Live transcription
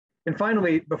And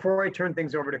finally, before I turn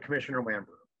things over to Commissioner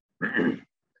Lambert,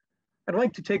 I'd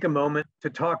like to take a moment to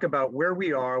talk about where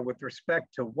we are with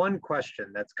respect to one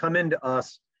question that's come into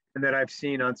us and that I've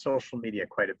seen on social media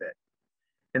quite a bit.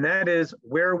 And that is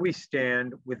where we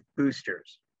stand with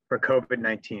boosters for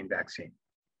COVID-19 vaccine.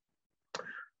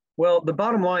 Well, the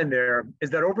bottom line there is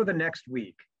that over the next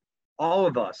week, all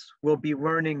of us will be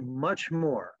learning much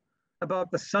more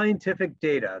about the scientific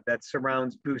data that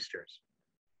surrounds boosters.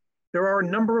 There are a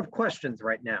number of questions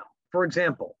right now. For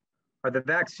example, are the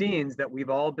vaccines that we've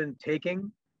all been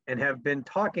taking and have been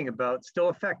talking about still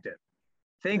effective?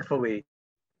 Thankfully,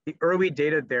 the early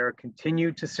data there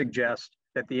continue to suggest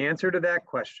that the answer to that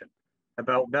question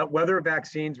about whether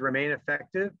vaccines remain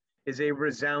effective is a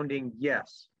resounding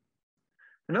yes.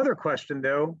 Another question,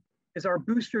 though, is are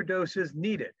booster doses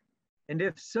needed? And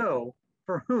if so,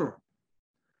 for whom?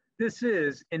 This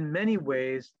is, in many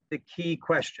ways, the key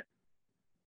question.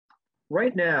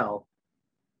 Right now,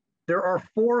 there are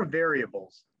 4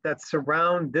 variables that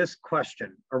surround this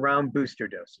question around booster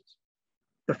doses.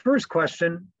 The first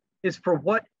question is for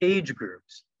what age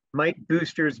groups might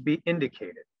boosters be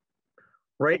indicated?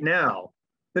 Right now,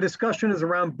 the discussion is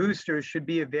around boosters should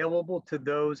be available to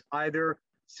those either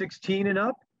 16 and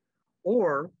up,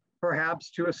 or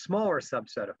perhaps to a smaller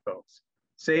subset of folks,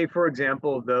 say, for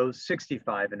example, those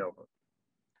 65 and over.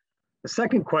 The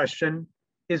second question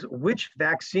is which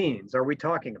vaccines are we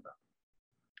talking about?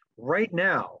 Right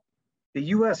now, the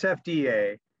US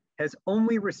FDA has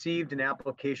only received an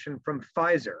application from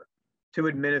Pfizer to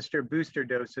administer booster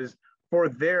doses for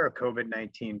their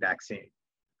COVID-19 vaccine.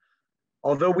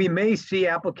 Although we may see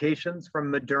applications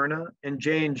from Moderna and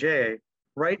J&J,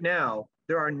 right now,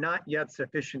 there are not yet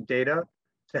sufficient data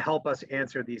to help us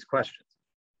answer these questions.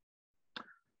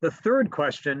 The third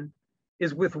question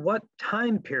is with what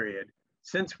time period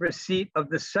since receipt of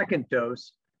the second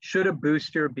dose should a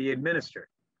booster be administered?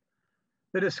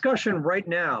 The discussion right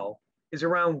now is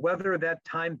around whether that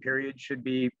time period should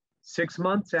be 6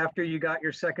 months after you got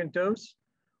your second dose,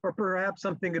 or perhaps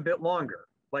something a bit longer,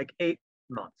 like 8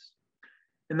 months.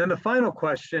 And then the final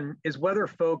question is whether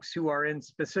folks who are in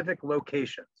specific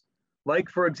locations, like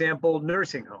for example,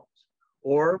 nursing homes,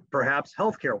 or perhaps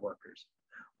healthcare workers,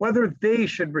 whether they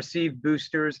should receive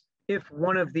boosters if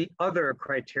one of the other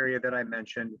criteria that I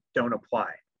mentioned don't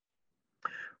apply.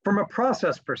 From a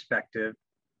process perspective,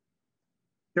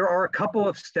 there are a couple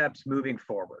of steps moving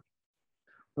forward.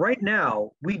 Right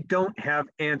now, we don't have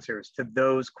answers to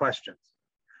those questions,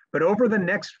 but over the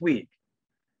next week,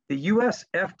 the US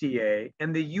FDA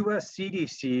and the US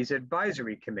CDC's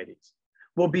advisory committees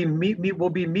will be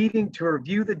meeting to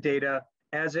review the data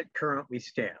as it currently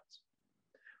stands.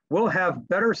 We'll have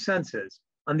better senses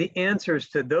on the answers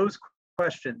to those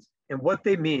questions and what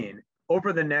they mean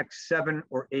over the next 7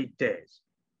 or 8 days.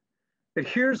 But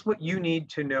here's what you need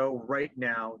to know right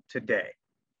now, today.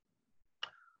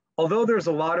 Although there's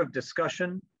a lot of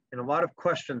discussion and a lot of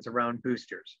questions around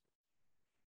boosters,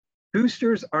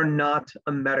 boosters are not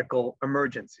a medical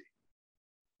emergency.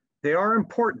 They are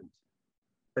important,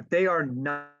 but they are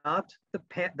not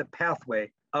the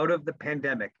pathway out of the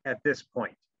pandemic at this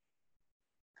point.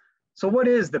 So what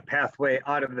is the pathway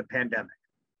out of the pandemic?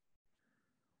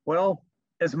 Well,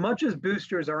 as much as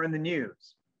boosters are in the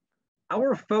news,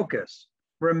 our focus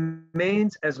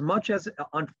remains as much as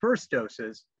on first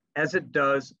doses as it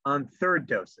does on third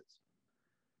doses.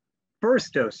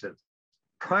 First doses,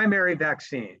 primary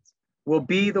vaccines, will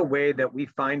be the way that we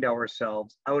find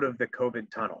ourselves out of the COVID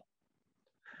tunnel.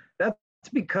 That's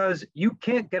because you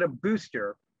can't get a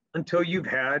booster until you've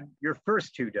had your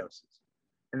first 2 doses.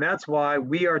 And that's why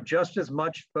we are just as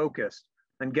much focused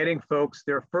on getting folks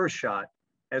their first shot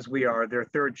as we are their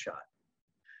third shot.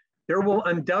 There will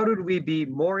undoubtedly be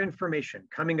more information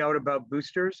coming out about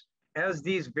boosters as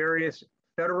these various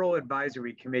federal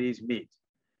advisory committees meet.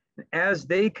 And as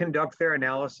they conduct their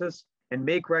analysis and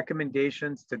make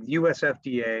recommendations to the US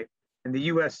FDA and the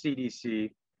US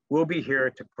CDC, we'll be here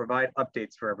to provide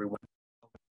updates for everyone.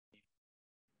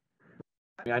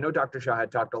 I mean, I know Dr. Shah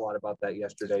had talked a lot about that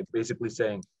yesterday, basically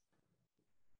saying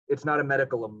it's not a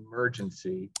medical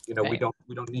emergency. You know, Right.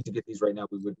 we don't need to get these right now.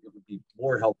 It would be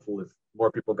more helpful if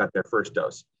more people got their first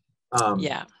dose.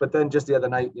 Yeah. But then just the other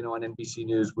night, you know, on NBC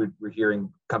News, we're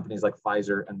hearing companies like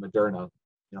Pfizer and Moderna,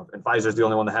 you know, and Pfizer's the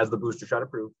only one that has the booster shot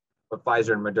approved, but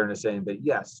Pfizer and Moderna saying that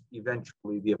yes,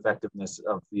 eventually the effectiveness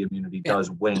of the immunity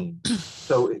does wane.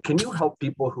 So can you help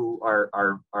people who are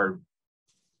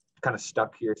kind of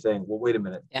stuck here saying, well, wait a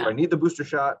minute, Yeah. do I need the booster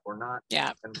shot or not?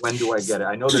 Yeah. And when do I get it?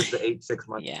 I know there's the 8-6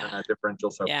 month Yeah.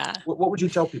 differential. So yeah. what would you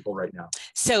tell people right now?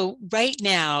 So right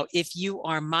now, if you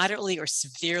are moderately or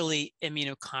severely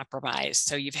immunocompromised,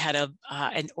 so you've had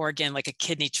an organ like a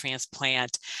kidney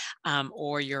transplant,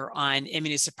 or you're on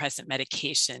immunosuppressant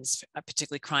medications,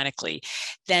 particularly chronically,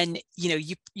 then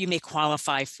you may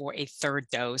qualify for a third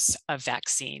dose of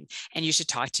vaccine, and you should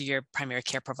talk to your primary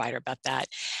care provider about that.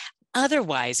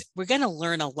 Otherwise, we're going to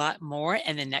learn a lot more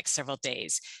in the next several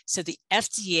days. So the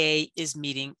FDA is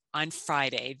meeting on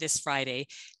Friday, this Friday,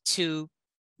 to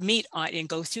meet on and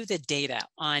go through the data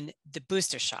on the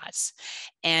booster shots.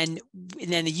 And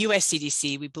then the US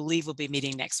CDC, we believe, will be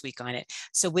meeting next week on it.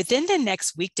 So within the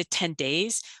next week to 10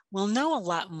 days, we'll know a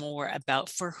lot more about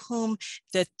for whom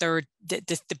the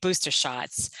booster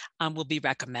shots will be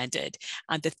recommended.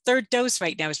 The third dose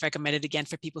right now is recommended again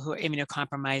for people who are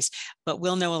immunocompromised, but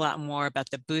we'll know a lot more about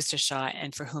the booster shot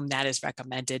and for whom that is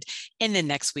recommended in the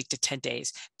next week to 10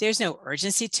 days. There's no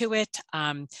urgency to it.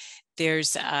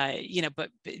 But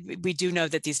we do know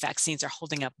that these vaccines are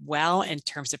holding up well in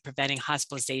terms of preventing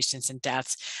hospitalizations and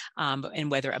deaths, and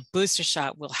whether a booster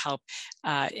shot will help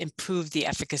improve the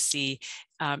efficacy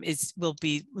we'll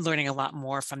be learning a lot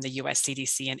more from the US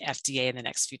CDC and FDA in the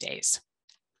next few days.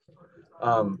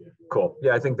 Cool.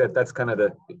 Yeah, I think that's kind of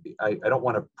I don't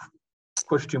want to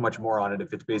push too much more on it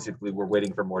if it's basically we're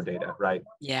waiting for more data, right?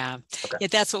 Yeah. Okay. Yeah,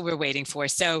 that's what we're waiting for.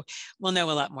 So we'll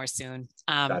know a lot more soon.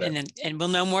 And we'll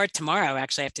know more tomorrow,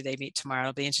 actually, after they meet tomorrow.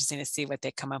 It'll be interesting to see what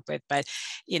they come up with. But,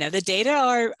 the data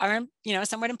are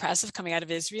somewhat impressive coming out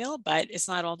of Israel, but it's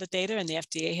not all the data, and the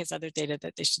FDA has other data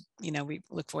that they should,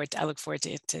 I look forward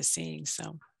to seeing.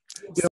 So.